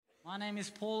My name is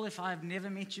Paul. If I've never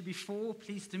met you before,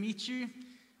 pleased to meet you.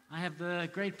 I have the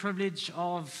great privilege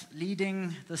of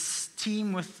leading this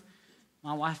team with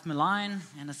my wife, Meline,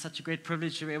 and it's such a great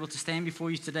privilege to be able to stand before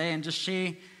you today and just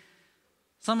share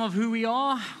some of who we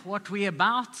are, what we're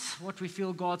about, what we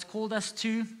feel God's called us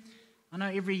to. I know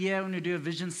every year when we do a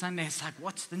Vision Sunday, it's like,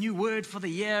 what's the new word for the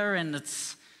year? And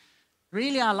it's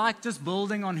really, I like just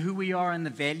building on who we are and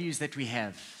the values that we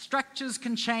have. Structures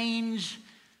can change,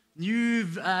 new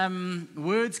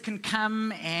words can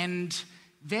come, and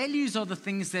values are the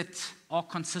things that are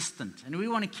consistent. And we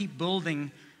want to keep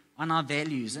building on our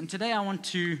values. And today I want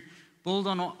to build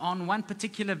on one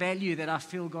particular value that I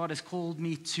feel God has called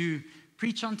me to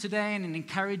preach on today and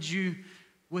encourage you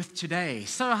with today.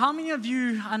 So how many of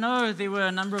you, I know there were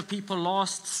a number of people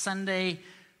last Sunday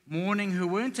morning who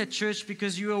weren't at church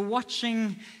because you were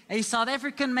watching a South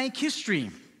African make history.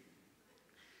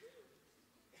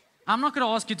 I'm not going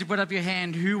to ask you to put up your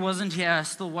hand who wasn't here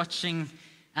still watching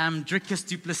Dricus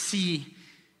du Plessis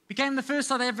became the first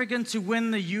South African to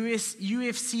win the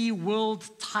UFC world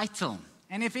title.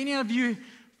 And if any of you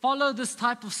follow this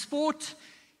type of sport,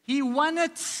 he won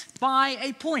it by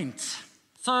a point.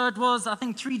 So it was, I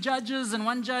think, 3 judges, and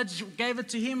one judge gave it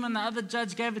to him, and the other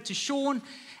judge gave it to Sean.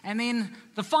 And then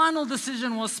the final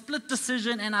decision was split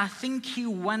decision, and I think he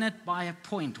won it by a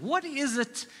point. What is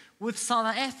it with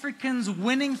South Africans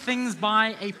winning things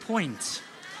by a point?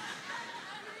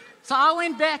 So I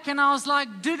went back and I was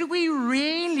like, did we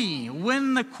really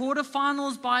win the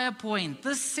quarterfinals by a point,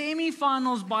 the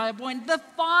semifinals by a point, the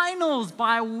finals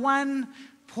by 1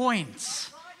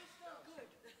 point?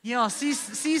 Yeah, see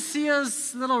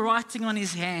Sia's little writing on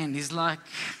his hand. He's like,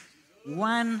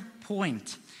 1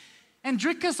 point. And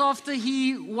Dricus, after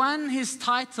he won his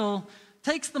title,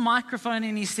 takes the microphone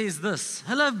and he says this: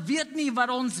 "Hulle weet nie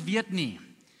wat ons weet nie."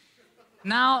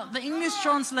 Now, the English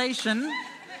translation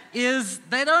is,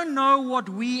 they don't know what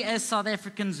we as South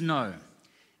Africans know.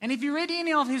 And if you read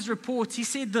any of his reports, he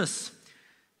said this: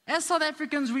 as South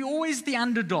Africans, we're always the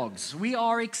underdogs. We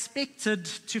are expected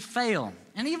to fail.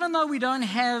 And even though we don't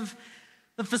have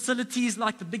the facilities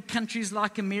like the big countries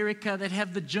like America that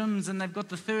have the gyms and they've got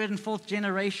the 3rd and 4th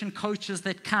generation coaches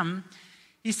that come,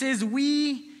 he says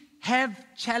we have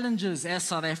challenges as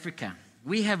South Africa.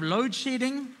 We have load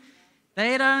shedding.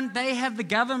 They have the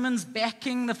government's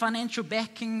backing, the financial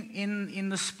backing in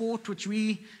the sport, which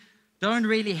we don't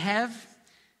really have.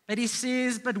 But he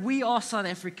says, but we are South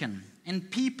African, and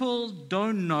people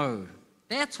don't know.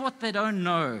 That's what they don't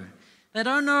know. They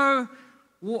don't know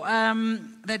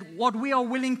that what we are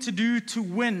willing to do to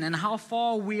win and how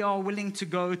far we are willing to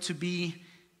go to be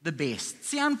the best.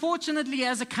 See, unfortunately,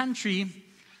 as a country,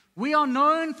 we are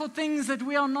known for things that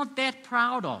we are not that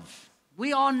proud of.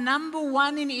 We are number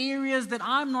 1 in areas that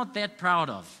I'm not that proud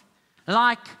of,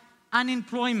 like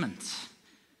unemployment.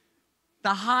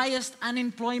 The highest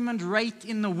unemployment rate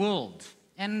in the world.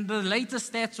 And the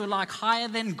latest stats were like higher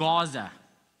than Gaza.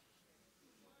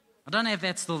 I don't know if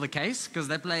that's still the case because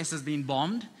that place has been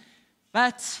bombed.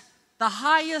 But the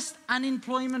highest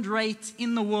unemployment rate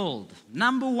in the world,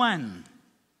 number 1.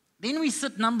 Then we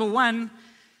sit number 1,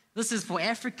 this is for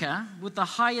Africa, with the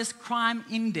highest crime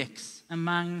index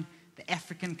among the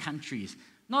African countries.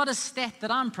 Not a stat that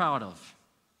I'm proud of.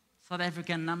 South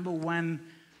Africa, number 1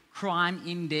 crime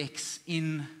index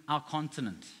in our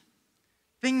continent.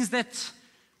 Things that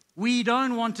we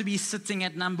don't want to be sitting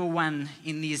at number 1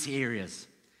 in these areas.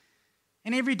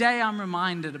 And every day I'm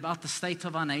reminded about the state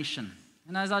of our nation.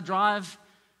 And as I drove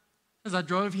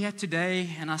here today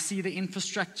and I see the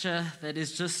infrastructure that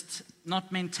is just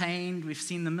not maintained, we've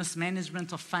seen the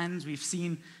mismanagement of funds, we've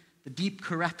seen the deep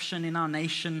corruption in our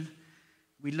nation.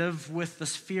 We live with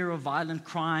this fear of violent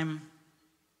crime.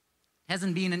 It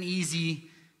hasn't been an easy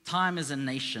time as a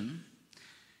nation.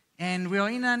 And we are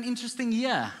in an interesting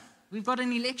year. We've got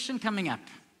an election coming up.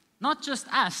 Not just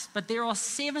us, but there are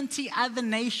 70 other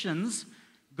nations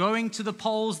going to the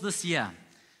polls this year.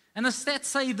 And the stats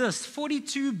say this: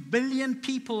 42 billion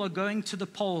people are going to the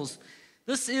polls.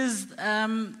 This is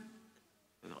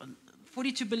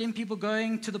 42 billion people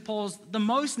going to the polls, the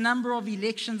most number of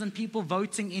elections and people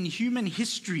voting in human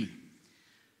history.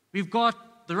 We've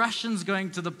got the Russians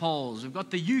going to the polls. We've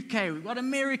got the UK. We've got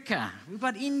America. We've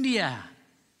got India.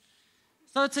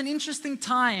 So it's an interesting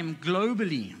time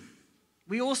globally.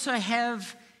 We also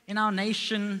have in our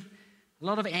nation a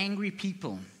lot of angry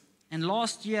people. And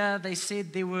last year they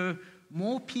said there were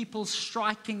more people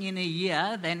striking in a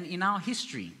year than in our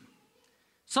history.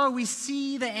 So we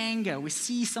see the anger, we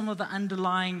see some of the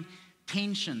underlying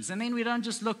tensions. And then we don't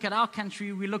just look at our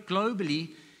country, we look globally.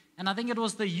 And I think it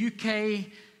was the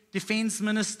UK Defense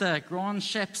Minister, Grant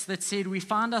Shapps, that said, we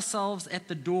find ourselves at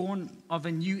the dawn of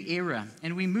a new era,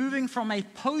 and we're moving from a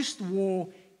post-war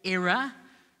era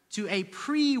to a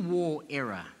pre-war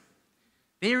era.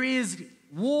 There is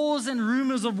wars and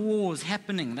rumors of wars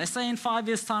happening. They say in 5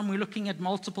 years' time, we're looking at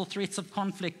multiple threats of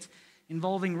conflict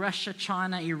involving Russia,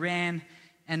 China, Iran,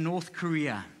 and North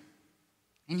Korea.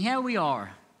 And here we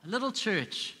are, a little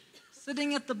church,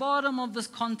 sitting at the bottom of this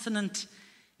continent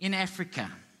in Africa.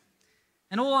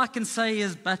 And all I can say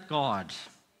is, but God.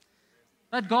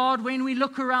 But God, when we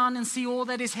look around and see all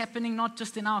that is happening, not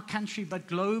just in our country, but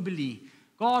globally,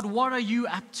 God, what are you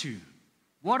up to?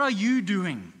 What are you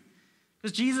doing?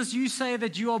 Because Jesus, you say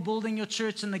that you are building your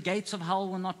church and the gates of hell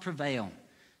will not prevail.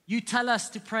 You tell us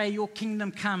to pray, your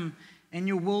kingdom come and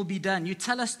your will be done. You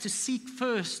tell us to seek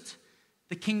first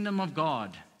the kingdom of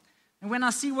God. And when I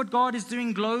see what God is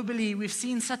doing globally, we've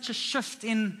seen such a shift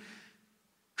in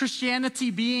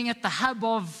Christianity being at the hub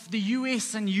of the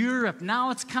US and Europe. Now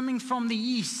it's coming from the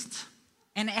East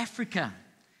and Africa.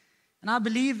 And I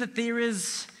believe that there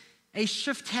is a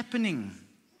shift happening,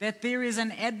 that there is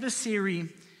an adversary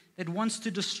that wants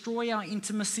to destroy our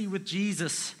intimacy with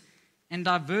Jesus and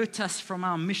divert us from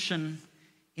our mission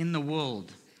in the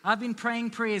world. I've been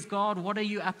praying prayers, God, what are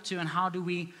you up to and how do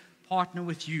we partner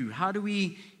with you? How do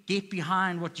we get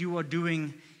behind what you are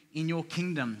doing in your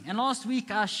kingdom? And last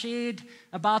week I shared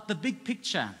about the big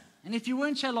picture. And if you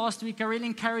weren't here last week, I really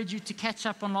encourage you to catch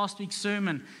up on last week's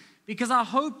sermon, because I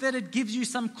hope that it gives you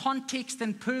some context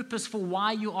and purpose for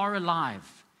why you are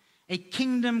alive. A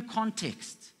kingdom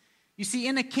context. You see,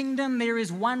 in a kingdom there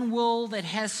is one will that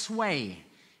has sway,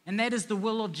 and that is the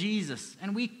will of Jesus.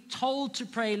 And we're told to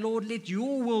pray, Lord, let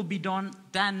your will be done,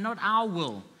 not our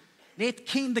will. Let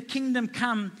the kingdom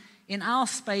come in our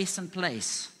space and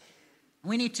place.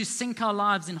 We need to sync our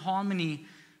lives in harmony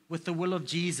with the will of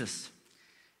Jesus.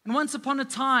 And once upon a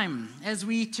time, as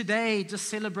we today just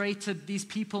celebrated these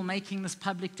people making this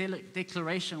public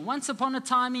declaration, once upon a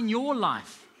time in your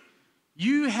life,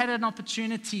 you had an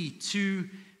opportunity to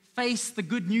face the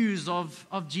good news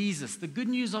of Jesus, the good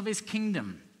news of his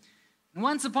kingdom. And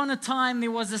once upon a time,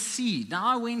 there was a seed. Now,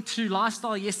 I went to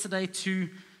Lifestyle yesterday to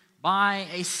buy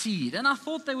a seed, and I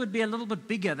thought they would be a little bit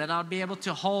bigger that I'd be able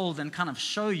to hold and kind of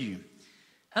show you.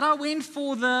 And I went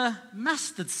for the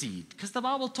mustard seed, because the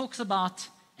Bible talks about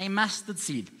a mustard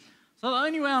seed. So the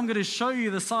only way I'm going to show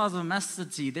you the size of a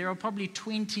mustard seed, there are probably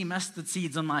 20 mustard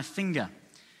seeds on my finger.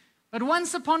 But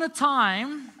once upon a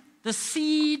time, the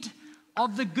seed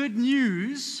of the good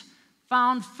news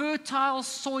found fertile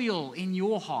soil in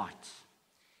your heart.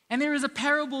 And there is a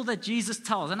parable that Jesus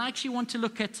tells, and I actually want to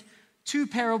look at two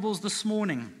parables this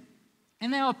morning.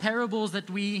 And they are parables that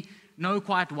we know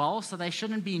quite well, so they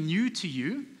shouldn't be new to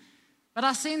you. But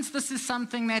I sense this is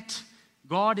something that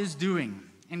God is doing,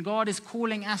 and God is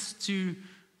calling us to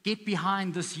get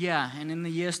behind this year and in the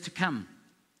years to come.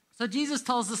 So Jesus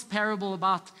tells this parable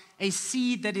about a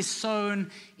seed that is sown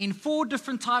in 4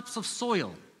 different types of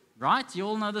soil, right? You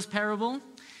all know this parable?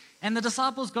 And the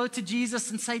disciples go to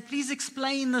Jesus and say, please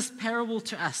explain this parable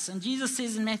to us. And Jesus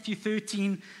says in Matthew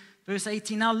 13, verse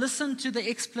 18, now listen to the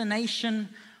explanation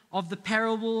of the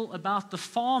parable about the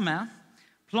farmer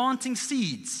planting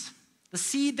seeds. The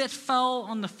seed that fell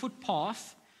on the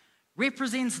footpath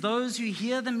represents those who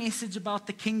hear the message about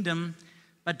the kingdom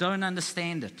but don't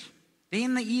understand it.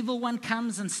 Then the evil one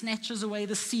comes and snatches away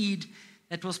the seed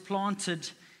that was planted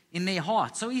in their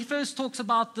heart. So he first talks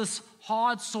about this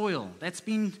hard soil that's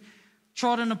been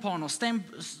trodden upon or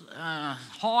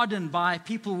hardened by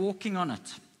people walking on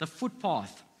it, the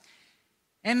footpath.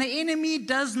 And the enemy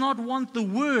does not want the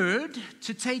word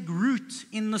to take root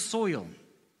in the soil.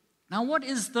 Now, what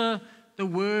is the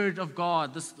word of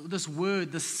God, this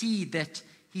word, the seed that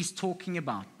he's talking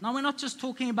about? Now, we're not just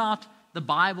talking about the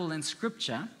Bible and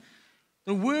Scripture.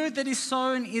 The word that is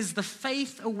sown is the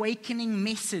faith awakening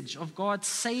message of God's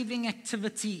saving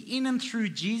activity in and through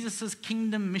Jesus'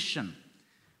 kingdom mission.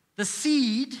 The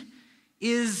seed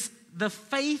is the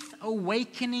faith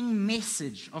awakening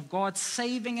message of God's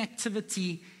saving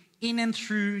activity in and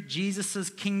through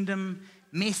Jesus' kingdom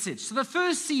message. So the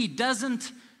first seed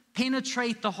doesn't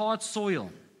penetrate the hard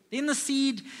soil. Then the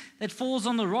seed that falls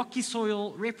on the rocky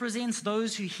soil represents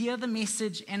those who hear the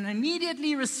message and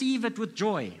immediately receive it with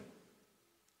joy.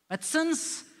 But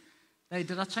since they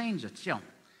don't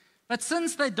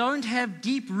have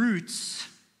deep roots,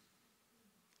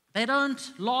 they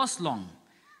don't last long.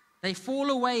 They fall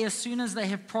away as soon as they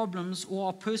have problems or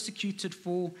are persecuted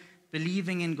for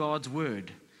believing in God's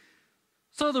word.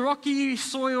 So the rocky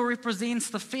soil represents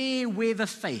the fair weather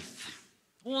faith.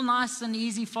 All nice and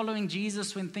easy following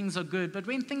Jesus when things are good, but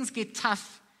when things get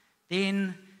tough,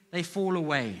 then they fall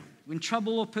away. When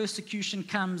trouble or persecution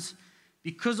comes,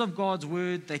 because of God's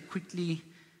word, they quickly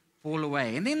fall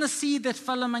away. And then the seed that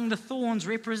fell among the thorns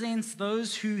represents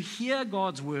those who hear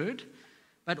God's word,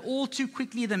 but all too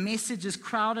quickly the message is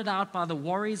crowded out by the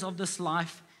worries of this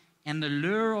life and the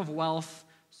lure of wealth,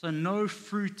 so no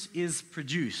fruit is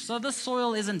produced. So this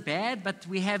soil isn't bad, but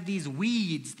we have these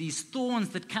weeds, these thorns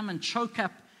that come and choke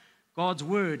up God's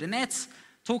word. And that's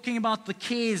talking about the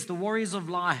cares, the worries of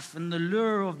life, and the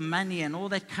lure of money and all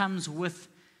that comes with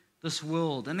this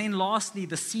world. And then lastly,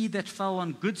 the seed that fell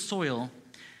on good soil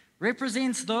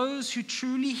represents those who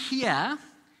truly hear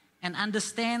and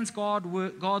understands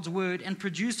God's word and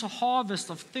produce a harvest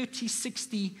of 30,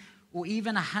 60, or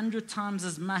even 100 times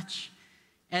as much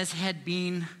as had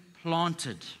been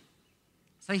planted.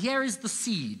 So here is the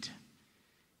seed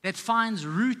that finds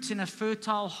root in a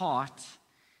fertile heart.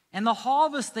 And the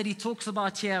harvest that he talks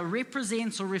about here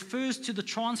represents or refers to the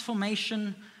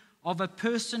transformation of a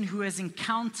person who has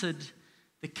encountered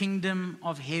the kingdom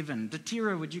of heaven.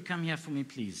 Datira, would you come here for me,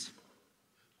 please?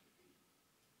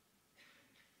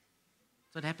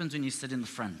 So it happens when you sit in the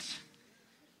front.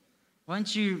 Why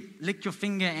don't you lick your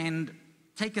finger and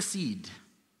take a seed?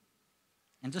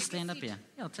 And just stand up here.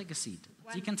 Yeah, take a seed.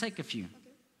 So you can take a few.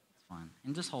 It's fine.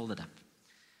 And just hold it up.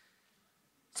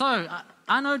 So,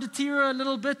 I know Datira a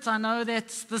little bit. I know that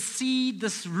the seed,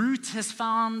 this root, has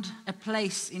found a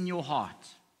place in your heart.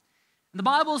 And the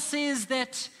Bible says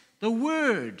that the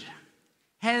word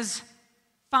has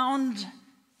found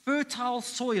fertile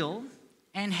soil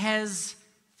and has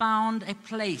found a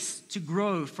place to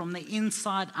grow from the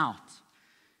inside out.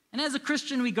 And as a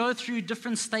Christian, we go through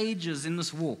different stages in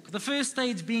this walk. The first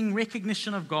stage being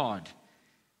recognition of God.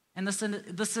 And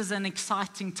this is an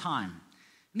exciting time.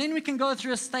 And then we can go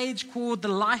through a stage called the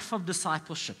life of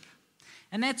discipleship.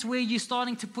 And that's where you're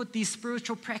starting to put these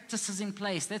spiritual practices in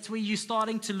place. That's where you're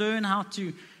starting to learn how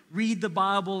to read the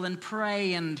Bible and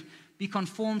pray and be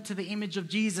conformed to the image of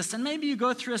Jesus. And maybe you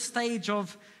go through a stage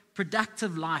of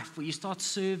productive life where you start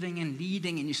serving and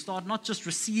leading and you start not just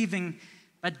receiving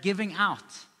but giving out.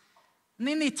 And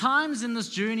then there are times in this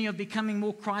journey of becoming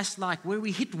more Christ-like where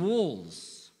we hit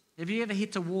walls. Have you ever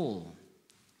hit a wall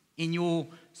in your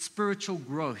spiritual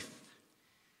growth,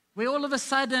 where all of a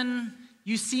sudden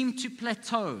you seem to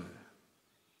plateau,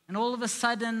 and all of a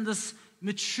sudden this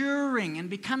maturing and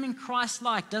becoming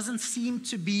Christ-like doesn't seem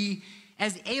to be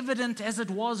as evident as it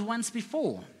was once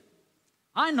before?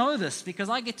 I know this because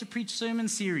I get to preach sermon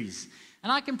series,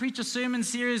 and I can preach a sermon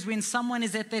series when someone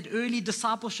is at that early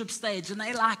discipleship stage and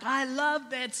they're like, I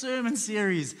love that sermon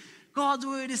series. God's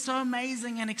word is so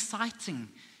amazing and exciting.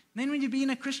 And then when you've been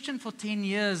a Christian for 10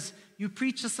 years, you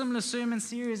preach a similar sermon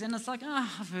series and it's like,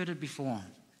 I've heard it before.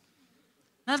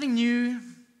 Nothing new.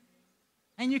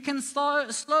 And you can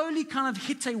slowly kind of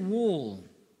hit a wall.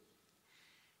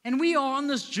 And we are on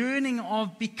this journey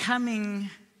of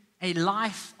becoming a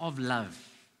life of love.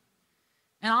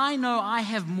 And I know I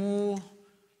have more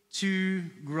to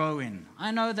grow in.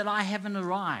 I know that I haven't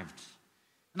arrived.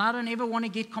 And I don't ever want to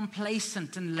get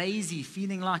complacent and lazy,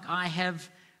 feeling like I have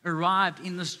arrived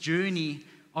in this journey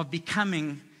of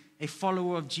becoming a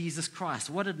follower of Jesus Christ.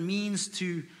 What it means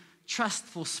to trust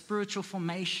for spiritual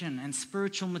formation and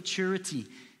spiritual maturity.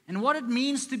 And what it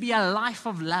means to be a life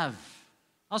of love.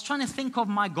 I was trying to think of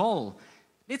my goal.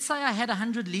 Let's say I had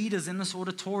 100 leaders in this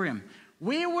auditorium.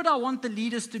 Where would I want the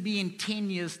leaders to be in 10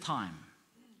 years' time?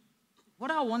 What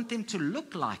do I want them to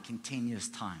look like in 10 years'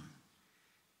 time?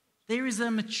 There is a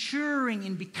maturing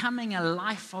in becoming a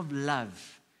life of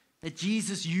love that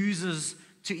Jesus uses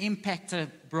to impact a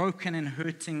broken and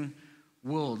hurting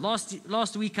world.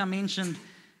 Last week I mentioned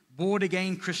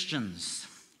born-again Christians,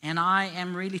 and I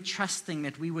am really trusting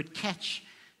that we would catch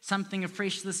something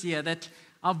afresh this year, that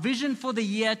our vision for the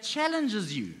year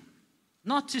challenges you,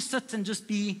 not to sit and just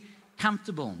be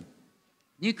comfortable.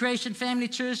 New Creation Family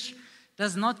Church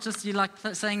does not just, you like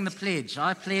saying the pledge.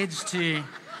 I pledge to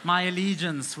my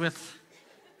allegiance with,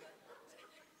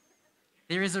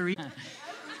 there is a reason.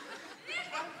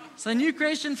 So New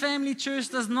Creation Family Church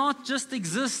does not just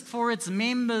exist for its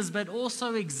members, but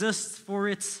also exists for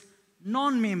its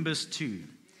non-members too.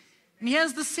 And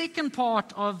here's the second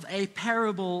part of a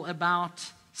parable about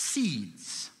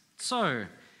seeds. So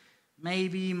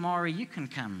maybe, Maury, you can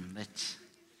come.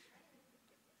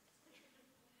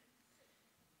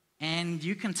 And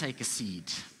you can take a seed.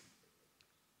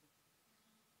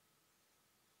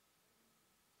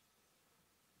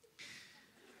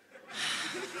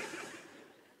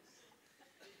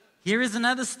 Here is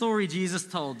another story Jesus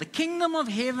told. The kingdom of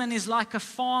heaven is like a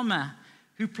farmer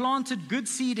who planted good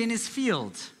seed in his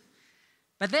field.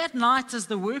 But that night, as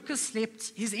the workers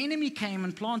slept, his enemy came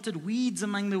and planted weeds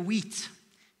among the wheat,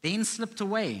 then slipped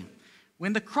away.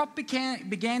 When the crop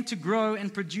began to grow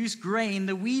and produce grain,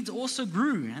 the weeds also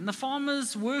grew. And the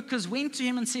farmer's workers went to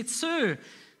him and said, "Sir,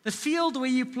 the field where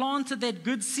you planted that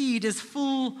good seed is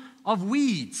full of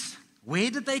weeds. Where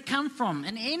did they come from?"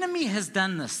 "An enemy has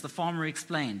done this," the farmer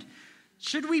explained.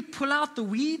 "Should we pull out the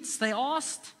weeds?" they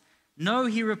asked. "No,"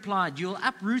 he replied, "you'll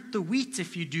uproot the wheat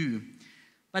if you do.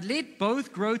 But let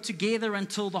both grow together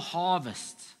until the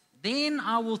harvest. Then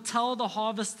I will tell the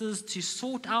harvesters to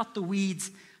sort out the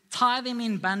weeds, tie them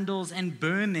in bundles and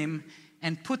burn them,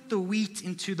 and put the wheat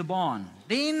into the barn."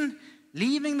 Then,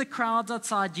 leaving the crowds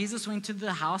outside, Jesus went to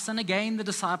the house, and again the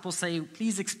disciples say,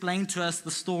 "Please explain to us the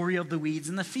story of the weeds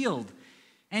in the field."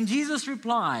 And Jesus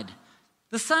replied,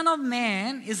 "The Son of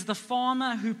Man is the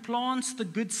farmer who plants the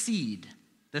good seed.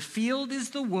 The field is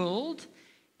the world,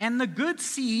 and the good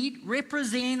seed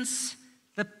represents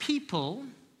the people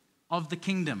of the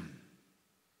kingdom."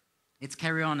 Let's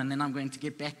carry on, and then I'm going to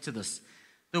get back to this.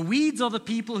 The weeds are the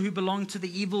people who belong to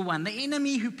the evil one. The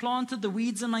enemy who planted the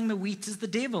weeds among the wheat is the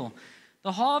devil.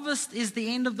 The harvest is the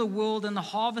end of the world, and the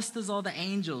harvesters are the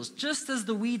angels. Just as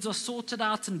the weeds are sorted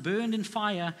out and burned in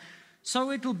fire, so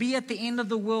it will be at the end of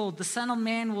the world. The Son of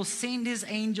Man will send his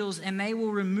angels, and they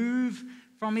will remove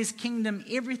from his kingdom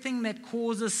everything that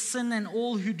causes sin and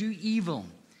all who do evil.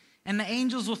 And the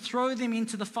angels will throw them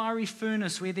into the fiery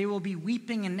furnace, where there will be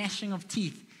weeping and gnashing of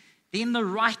teeth. Then the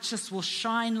righteous will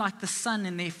shine like the sun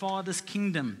in their Father's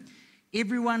kingdom.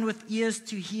 Everyone with ears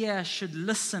to hear should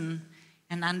listen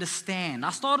and understand.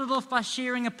 I started off by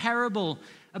sharing a parable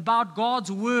about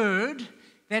God's word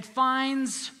that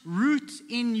finds root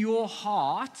in your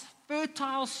heart,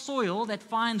 fertile soil that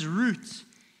finds root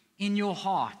in your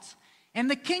heart. And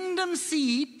the kingdom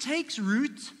seed takes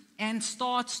root and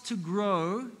starts to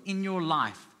grow in your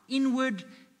life, inward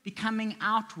becoming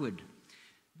outward.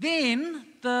 Then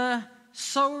the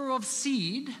sower of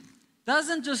seed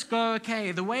doesn't just go,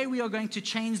 "Okay, the way we are going to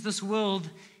change this world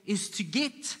is to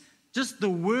get just the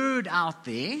word out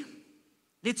there.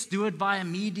 Let's do it via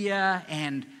media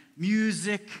and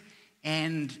music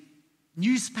and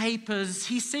newspapers."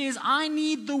 He says, "I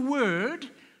need the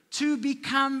word to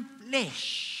become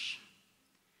flesh."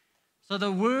 So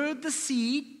the word, the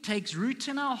seed, takes root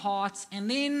in our hearts,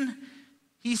 and then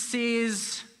he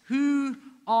says, who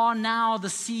are now the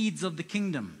seeds of the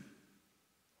kingdom?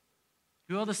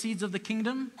 Who are the seeds of the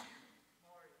kingdom?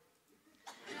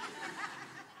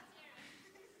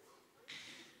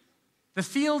 The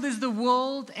field is the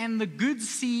world, and the good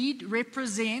seed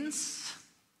represents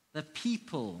the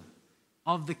people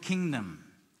of the kingdom.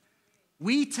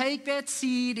 We take that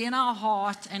seed in our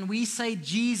heart and we say,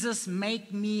 "Jesus,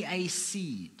 make me a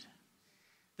seed."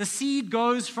 The seed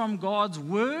goes from God's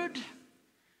word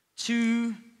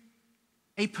to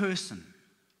a person.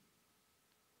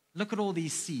 Look at all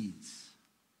these seeds.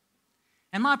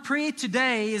 And my prayer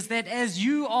today is that as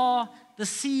you are the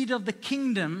seed of the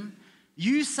kingdom,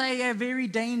 you say a very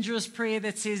dangerous prayer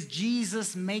that says,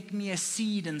 "Jesus, make me a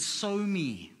seed and sow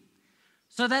me,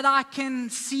 so that I can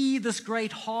see this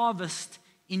great harvest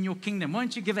in your kingdom."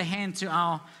 Won't you give a hand to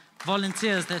our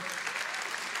volunteers that...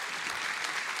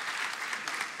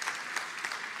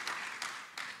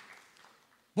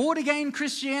 Born again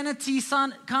Christianity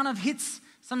kind of hits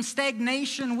some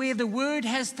stagnation where the word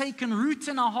has taken root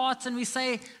in our hearts and we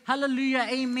say, "Hallelujah,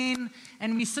 amen,"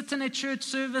 and we sit in a church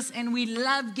service and we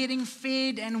love getting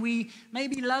fed and we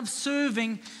maybe love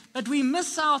serving, but we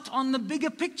miss out on the bigger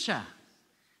picture.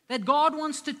 That God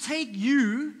wants to take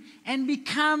you and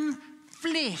become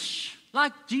flesh.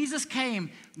 Like Jesus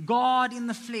came, God in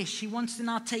the flesh. He wants to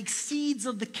now take seeds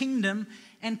of the kingdom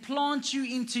and plant you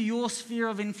into your sphere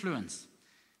of influence.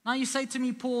 Now you say to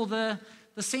me, "Paul, the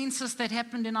census that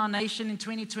happened in our nation in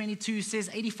 2022 says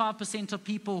 85% of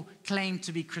people claim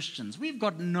to be Christians. We've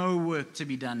got no work to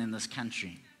be done in this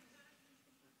country."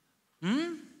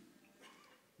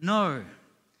 No.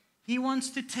 He wants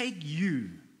to take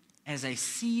you as a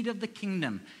seed of the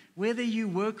kingdom. Whether you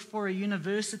work for a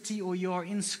university or you are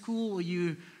in school or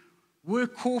you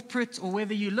work corporate or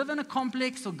whether you live in a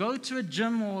complex or go to a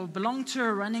gym or belong to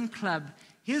a running club,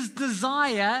 his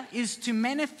desire is to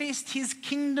manifest his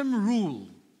kingdom rule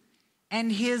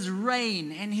and his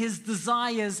reign and his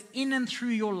desires in and through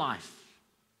your life.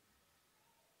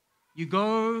 You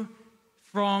go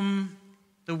from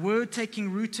the word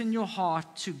taking root in your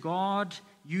heart to God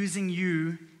using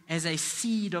you as a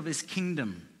seed of his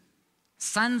kingdom.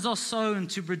 Sons are sown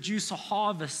to produce a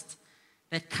harvest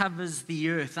that covers the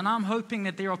earth. And I'm hoping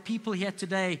that there are people here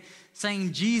today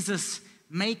saying, "Jesus,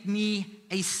 make me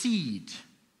a seed."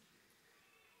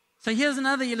 So here's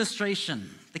another illustration.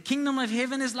 The kingdom of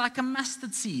heaven is like a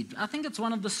mustard seed. I think it's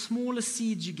one of the smallest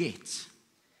seeds you get.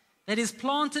 That is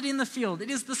planted in the field. It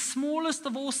is the smallest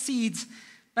of all seeds,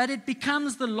 but it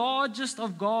becomes the largest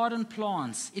of garden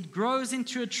plants. It grows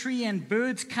into a tree, and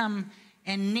birds come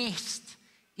and nest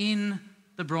in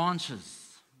the branches.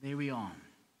 There we are.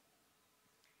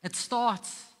 It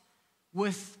starts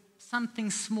with something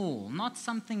small, not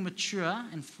something mature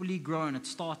and fully grown. It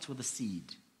starts with a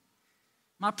seed.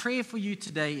 My prayer for you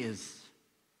today is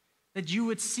that you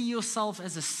would see yourself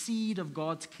as a seed of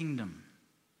God's kingdom.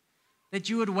 That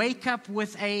you would wake up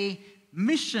with a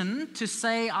mission to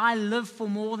say, I live for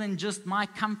more than just my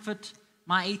comfort,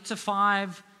 my 8 to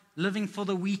 5, living for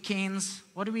the weekends.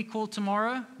 What do we call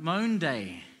tomorrow? Moan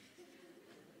Day.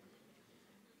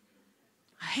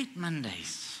 I hate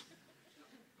Mondays.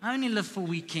 I only live for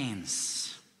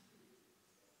weekends.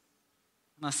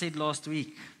 And I said last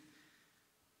week,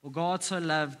 well, God so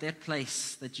loved that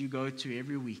place that you go to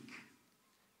every week,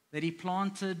 that He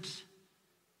planted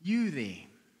you there.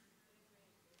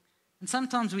 And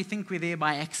sometimes we think we're there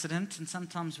by accident, and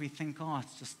sometimes we think, oh,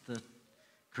 it's just the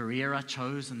career I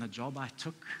chose and the job I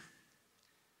took.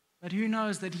 But who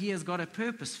knows that He has got a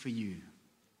purpose for you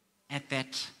at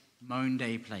that Moan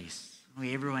Day place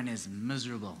where everyone is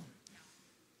miserable.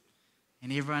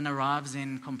 And everyone arrives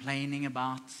in complaining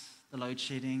about the load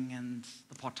shedding and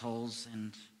the potholes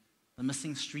and the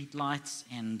missing street lights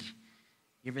and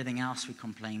everything else we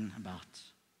complain about.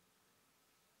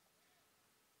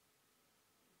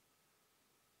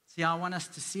 See, I want us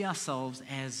to see ourselves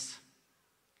as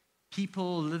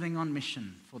people living on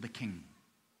mission for the King.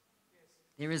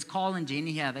 There is Carl and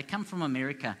Jenny here. They come from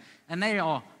America, and they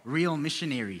are real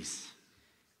missionaries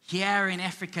here in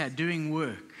Africa doing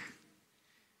work.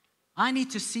 I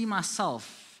need to see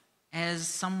myself as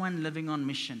someone living on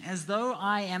mission, as though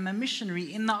I am a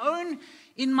missionary in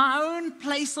my own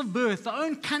place of birth, the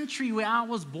own country where I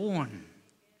was born.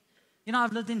 You know,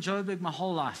 I've lived in Joburg my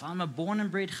whole life. I'm a born and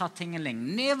bred Gautengeling,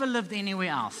 never lived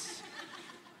anywhere else.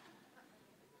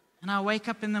 And I wake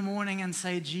up in the morning and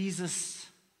say, Jesus,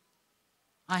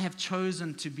 I have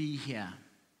chosen to be here.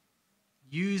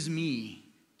 Use me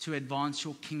to advance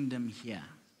your kingdom here.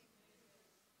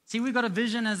 See, we've got a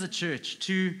vision as a church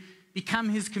to become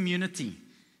His community.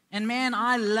 And man,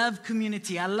 I love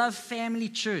community. I love family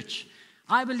church.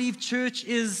 I believe church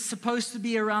is supposed to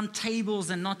be around tables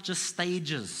and not just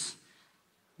stages.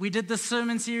 We did the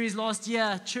sermon series last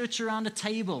year, Church Around a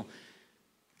Table.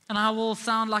 And I will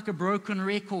sound like a broken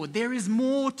record. There is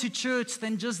more to church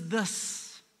than just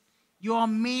this. You are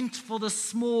meant for the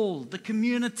small, the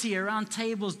community around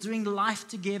tables, doing life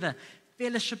together,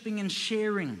 fellowshipping and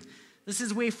sharing. This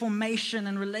is where formation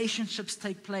and relationships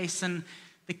take place, and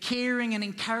the caring and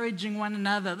encouraging one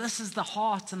another. This is the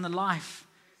heart and the life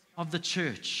of the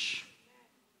church.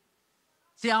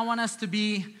 See, I want us to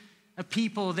be a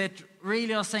people that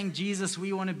really are saying, Jesus,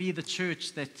 we want to be the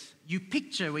church that you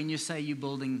picture when you say you're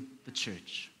building the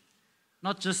church.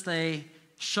 Not just a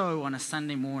show on a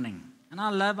Sunday morning. And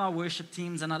I love our worship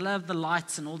teams, and I love the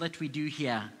lights and all that we do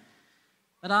here.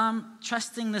 But I'm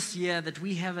trusting this year that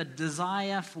we have a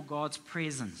desire for God's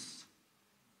presence.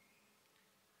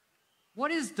 What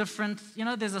is different? You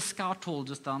know, there's a scout hall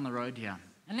just down the road here.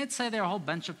 And let's say there are a whole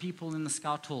bunch of people in the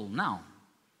scout hall now.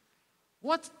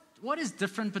 What is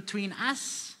different between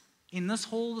us in this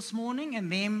hall this morning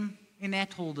and them in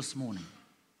that hall this morning?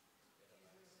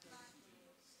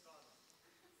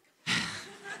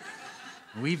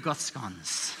 We've got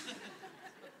scones.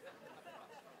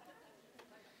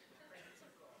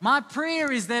 My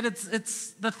prayer is that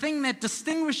it's the thing that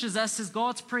distinguishes us is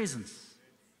God's presence.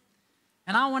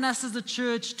 And I want us as a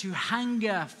church to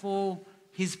hunger for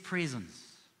His presence.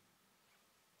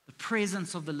 The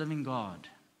presence of the living God.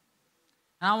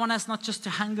 And I want us not just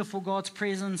to hunger for God's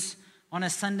presence on a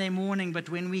Sunday morning, but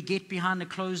when we get behind a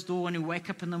closed door and we wake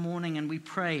up in the morning and we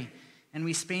pray and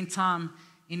we spend time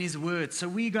in His Word. So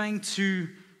we're going to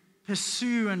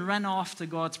pursue and run after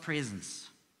God's presence.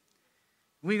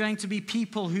 We're going to be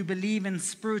people who believe in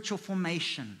spiritual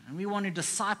formation, and we want to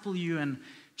disciple you and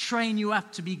train you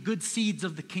up to be good seeds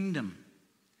of the kingdom.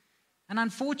 And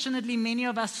unfortunately, many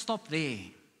of us stop there.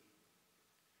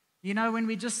 You know, when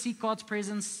we just seek God's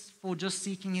presence for just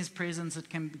seeking His presence, it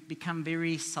can become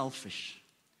very selfish.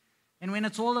 And when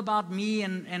it's all about me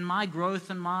and my growth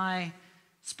and my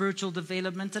spiritual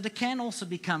development, it can also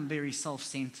become very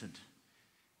self-centered.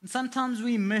 And sometimes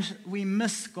we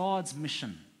miss God's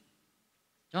mission.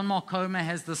 John Mark Comer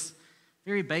has this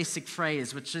very basic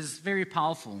phrase, which is very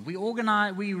powerful.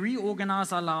 We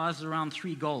reorganize our lives around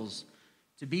 3 goals: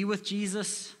 to be with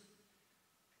Jesus,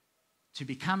 to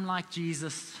become like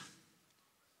Jesus,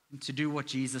 and to do what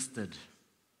Jesus did.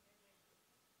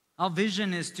 Our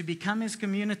vision is to become His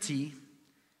community,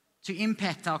 to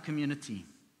impact our community.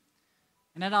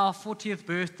 And at our 40th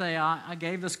birthday, I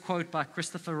gave this quote by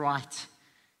Christopher Wright.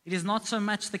 It is not so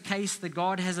much the case that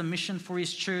God has a mission for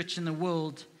His church in the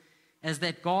world as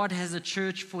that God has a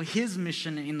church for His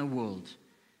mission in the world.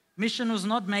 Mission was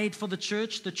not made for the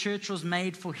church was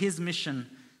made for His mission,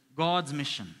 God's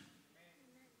mission.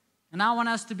 And I want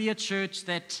us to be a church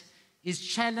that is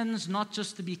challenged not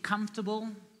just to be comfortable,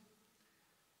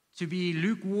 to be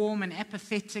lukewarm and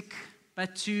apathetic,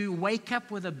 but to wake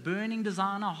up with a burning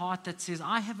desire in our heart that says,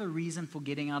 I have a reason for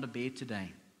getting out of bed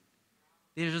today.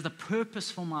 There is a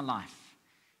purpose for my life.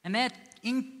 And that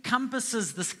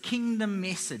encompasses this kingdom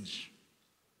message.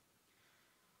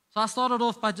 So I started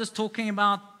off by just talking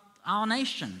about our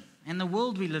nation and the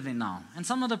world we live in now. And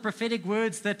some of the prophetic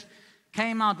words that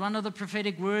came out, one of the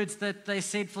prophetic words that they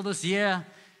said for this year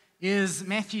is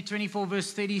Matthew 24,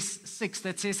 verse 36,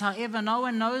 that says, however, no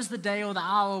one knows the day or the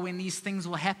hour when these things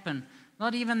will happen,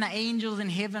 not even the angels in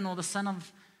heaven or the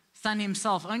Son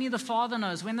Himself. Only the Father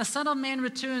knows. When the Son of Man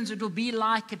returns, it will be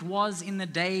like it was in the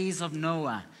days of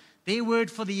Noah. Their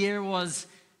word for the year was,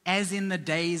 as in the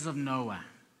days of Noah.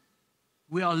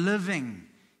 We are living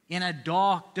in a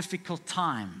dark, difficult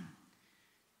time.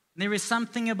 There is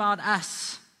something about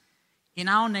us in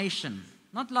our nation,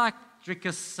 not like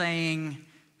Drickus saying,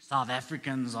 South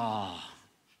Africans are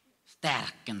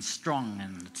static and strong,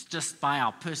 and it's just by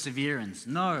our perseverance.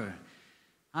 No.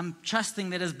 I'm trusting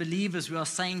that as believers, we are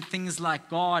saying things like,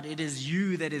 God, it is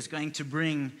you that is going to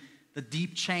bring the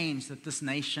deep change that this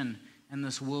nation and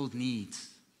this world needs.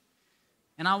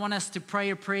 And I want us to pray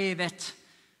a prayer that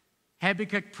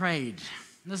Habakkuk prayed.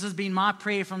 This has been my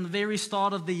prayer from the very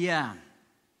start of the year.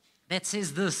 That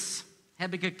says this,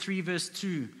 Habakkuk 3 verse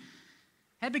 2.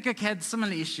 Habakkuk had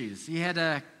similar issues. He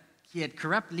had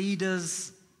corrupt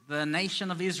leaders. The nation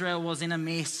of Israel was in a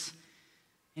mess.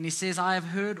 And he says, I have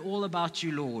heard all about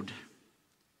you, Lord.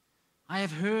 I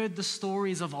have heard the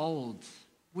stories of old.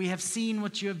 We have seen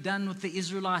what you have done with the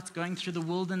Israelites going through the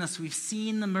wilderness. We've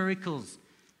seen the miracles.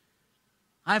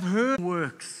 I've heard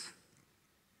works.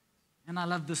 And I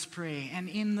love this prayer. And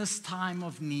in this time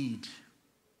of need,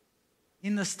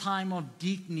 in this time of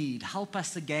deep need, help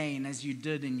us again as you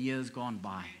did in years gone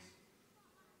by.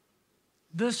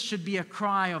 This should be a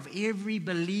cry of every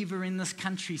believer in this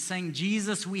country saying,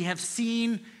 Jesus, we have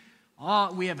seen,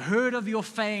 we have heard of your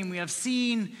fame, we have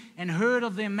seen and heard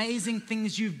of the amazing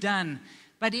things you've done.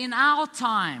 But in our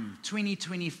time,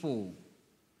 2024,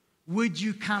 would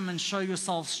you come and show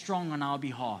yourself strong on our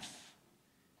behalf?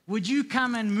 Would you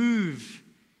come and move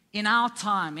in our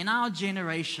time, in our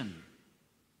generation,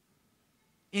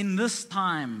 in this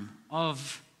time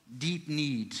of deep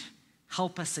need?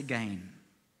 Help us again.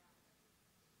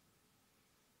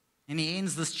 And he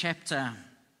ends this chapter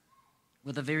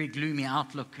with a very gloomy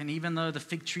outlook. And even though the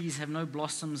fig trees have no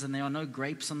blossoms and there are no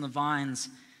grapes on the vines,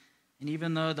 and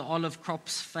even though the olive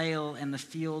crops fail and the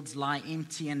fields lie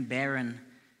empty and barren,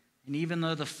 and even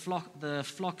though the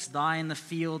flocks die in the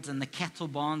fields and the cattle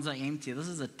barns are empty, this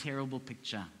is a terrible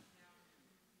picture.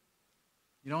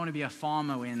 You don't want to be a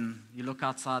farmer when you look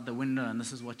outside the window and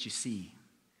this is what you see.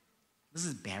 This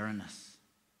is barrenness.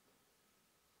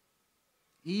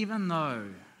 Even though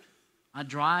I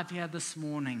drive here this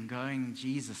morning going,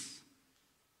 Jesus,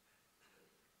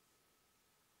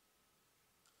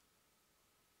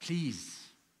 please,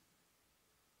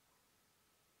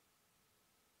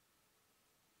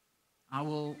 I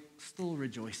will still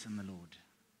rejoice in the Lord.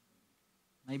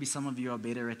 Maybe some of you are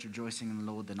better at rejoicing in the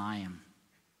Lord than I am.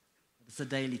 But it's a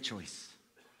daily choice.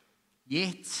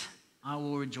 Yet I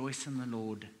will rejoice in the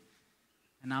Lord,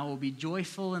 and I will be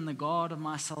joyful in the God of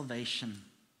my salvation.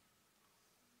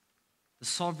 The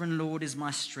sovereign Lord is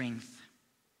my strength,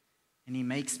 and He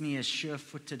makes me as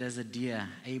sure-footed as a deer,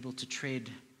 able to tread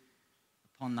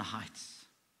upon the heights.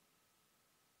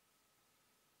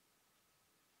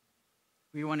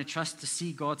 We want to trust to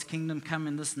see God's kingdom come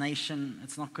in this nation.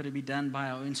 It's not going to be done by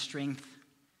our own strength.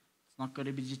 It's not going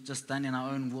to be just done in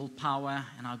our own willpower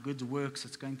and our good works.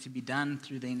 It's going to be done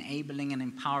through the enabling and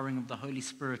empowering of the Holy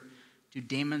Spirit to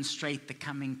demonstrate the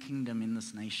coming kingdom in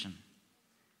this nation.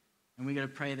 And we're going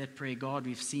to pray that prayer. God,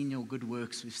 we've seen your good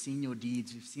works. We've seen your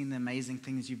deeds. We've seen the amazing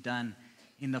things you've done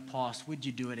in the past. Would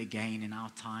you do it again in our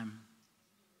time?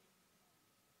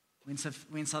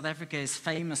 When South Africa is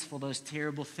famous for those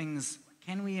terrible things,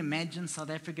 can we imagine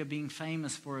South Africa being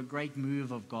famous for a great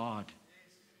move of God?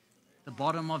 The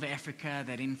bottom of Africa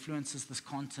that influences this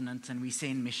continent, and we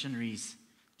send missionaries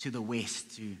to the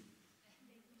West to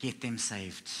get them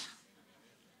saved.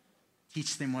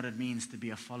 Teach them what it means to be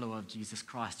a follower of Jesus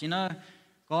Christ. You know,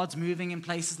 God's moving in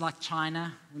places like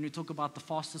China. When we talk about the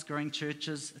fastest growing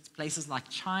churches, it's places like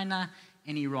China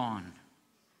and Iran.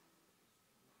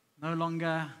 No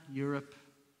longer Europe,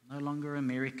 no longer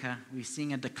America. We're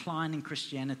seeing a decline in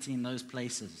Christianity in those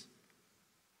places.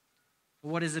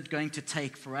 But what is it going to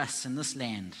take for us in this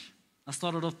land? I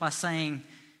started off by saying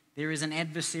there is an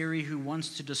adversary who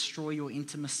wants to destroy your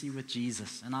intimacy with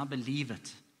Jesus, and I believe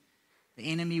it. The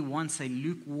enemy wants a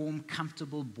lukewarm,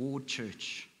 comfortable, bored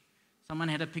church. Someone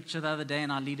had a picture the other day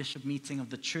in our leadership meeting of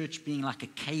the church being like a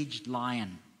caged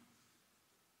lion.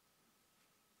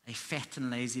 A fat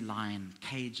and lazy lion,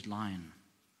 caged lion.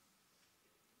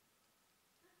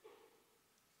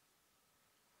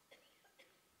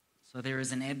 So there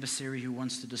is an adversary who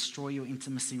wants to destroy your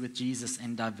intimacy with Jesus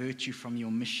and divert you from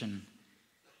your mission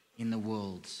in the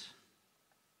world.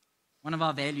 One of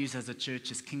our values as a church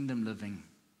is kingdom living.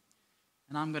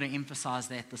 And I'm going to emphasize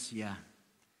that this year.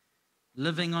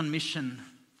 Living on mission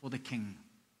for the King.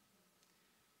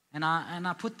 And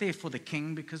I put there for the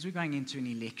King because we're going into an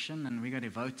election and we're going to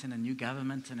vote in a new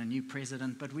government and a new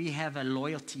president, but we have a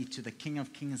loyalty to the King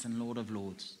of Kings and Lord of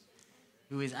Lords,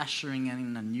 who is ushering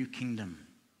in a new kingdom.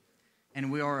 And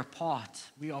we are a part,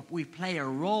 we play a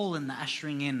role in the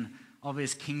ushering in of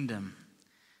his kingdom.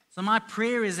 So my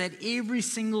prayer is that every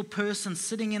single person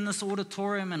sitting in this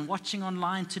auditorium and watching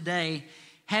online today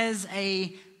has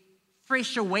a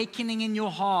fresh awakening in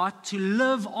your heart to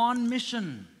live on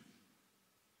mission.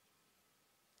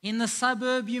 In the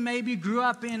suburb you maybe grew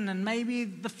up in, and maybe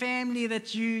the family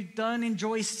that you don't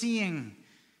enjoy seeing,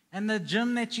 and the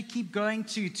gym that you keep going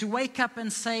to wake up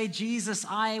and say, Jesus,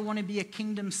 I want to be a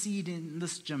kingdom seed in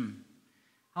this gym.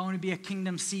 I want to be a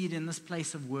kingdom seed in this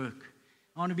place of work.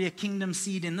 I want to be a kingdom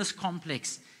seed in this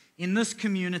complex, in this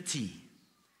community.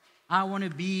 I want to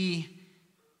be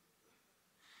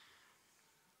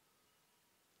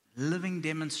a living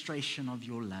demonstration of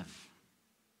your love.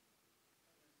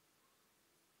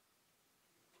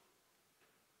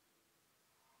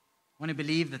 I want to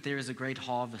believe that there is a great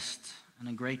harvest and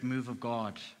a great move of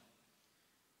God.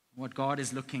 What God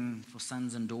is looking for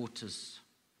sons and daughters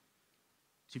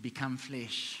to become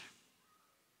flesh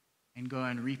and go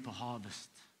and reap a harvest.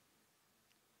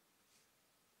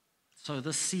 So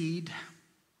this seed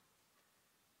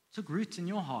took root in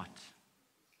your heart,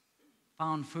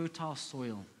 found fertile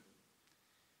soil.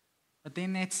 But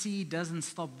then that seed doesn't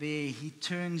stop there. He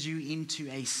turns you into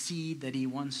a seed that he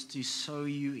wants to sow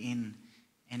you in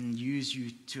and use you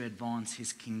to advance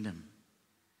his kingdom.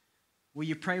 Will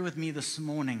you pray with me this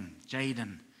morning,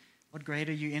 Jaden? What grade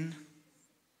are you in?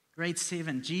 Grade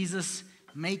 7. Jesus,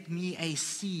 make me a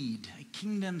seed, a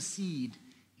kingdom seed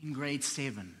in grade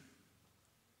 7.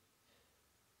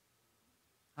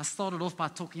 I started off by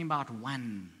talking about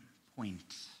 1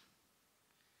 point.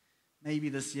 Maybe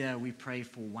this year we pray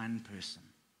for 1 person.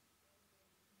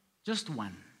 Just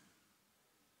 1.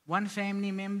 1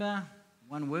 family member,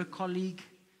 1 work colleague,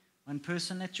 1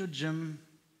 person at your gym,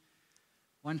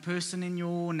 1 person in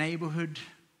your neighborhood,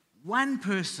 1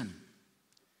 person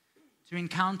to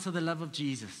encounter the love of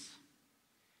Jesus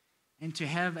and to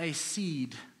have a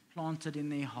seed planted in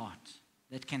their heart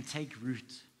that can take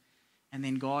root, and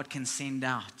then God can send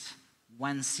out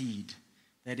 1 seed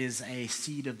that is a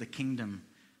seed of the kingdom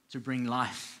to bring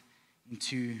life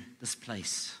into this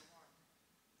place.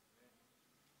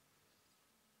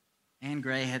 Anne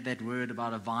Gray had that word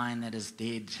about a vine that is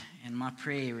dead, and my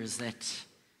prayer is that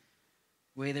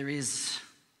where there is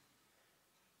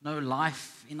no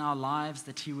life in our lives,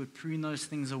 that he would prune those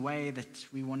things away, that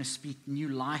we want to speak new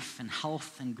life and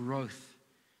health and growth,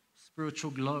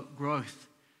 spiritual growth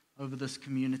over this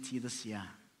community this year.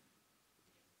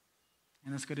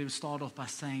 And it's going to start off by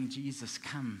saying, Jesus,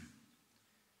 come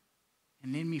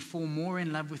and let me fall more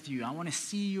in love with you. I want to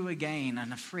see you again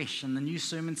and afresh. In the new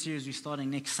sermon series we're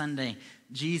starting next Sunday,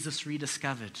 Jesus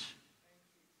Rediscovered.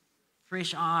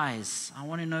 Fresh eyes. I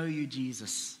want to know you,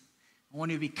 Jesus. I want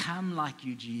to become like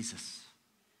you, Jesus.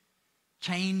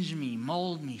 Change me,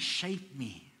 mold me, shape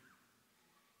me,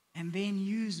 and then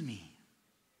use me.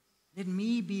 Let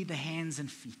me be the hands and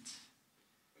feet.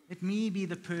 Let me be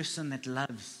the person that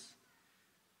loves.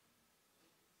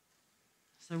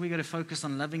 So we've got to focus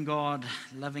on loving God,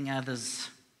 loving others,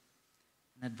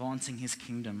 and advancing his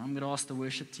kingdom. I'm going to ask the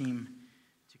worship team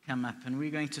to come up, and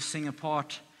we're going to sing a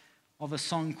part of a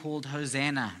song called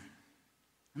Hosanna.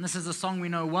 And this is a song we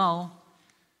know well.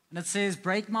 And it says,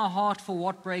 break my heart for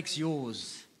what breaks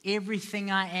yours, everything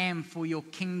I am for your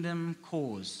kingdom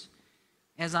cause,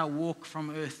 as I walk from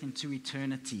earth into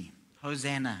eternity.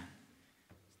 Hosanna.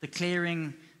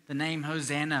 Declaring the name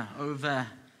Hosanna over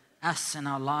us and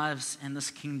our lives and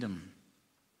this kingdom.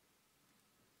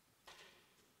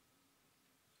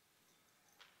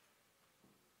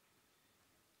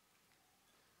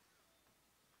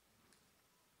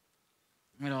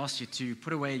 I'm going to ask you to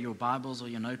put away your Bibles or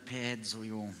your notepads or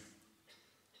your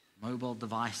mobile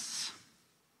device.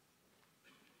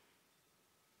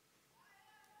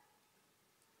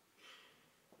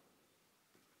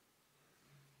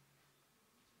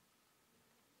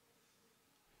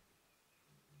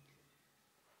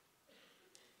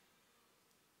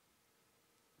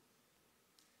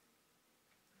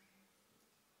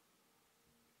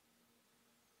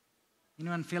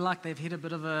 Anyone feel like they've hit a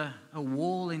bit of a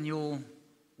wall in your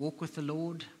walk with the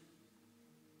Lord?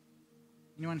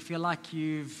 Anyone feel like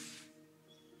you've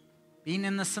been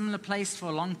in a similar place for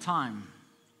a long time?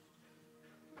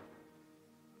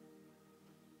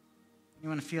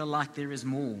 Anyone feel like there is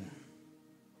more?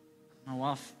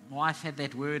 My wife had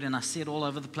that word, and I see it all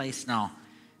over the place now.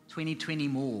 2020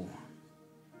 more.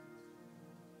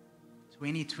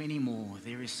 2020 more.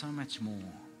 There is so much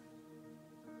more.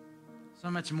 So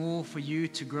much more for you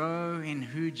to grow in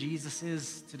who Jesus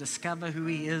is, to discover who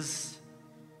He is,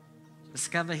 to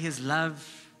discover His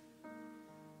love.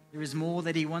 There is more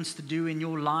that He wants to do in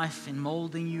your life, in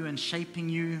molding you and shaping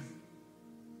you.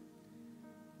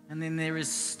 And then there is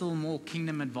still more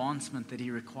kingdom advancement that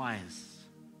He requires.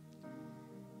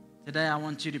 Today I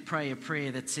want you to pray a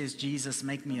prayer that says, Jesus,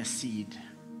 make me a seed.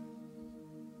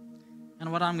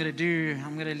 And what I'm going to do,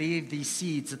 I'm going to leave these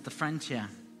seeds at the front here.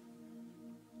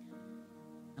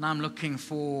 And I'm looking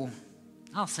for,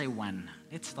 I'll say one.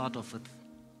 Let's start off with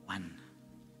one.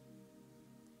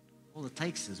 All it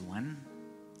takes is one.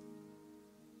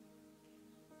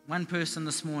 One person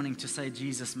this morning to say,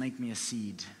 Jesus, make me a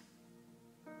seed.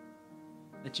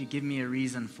 That you give me a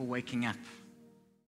reason for waking up.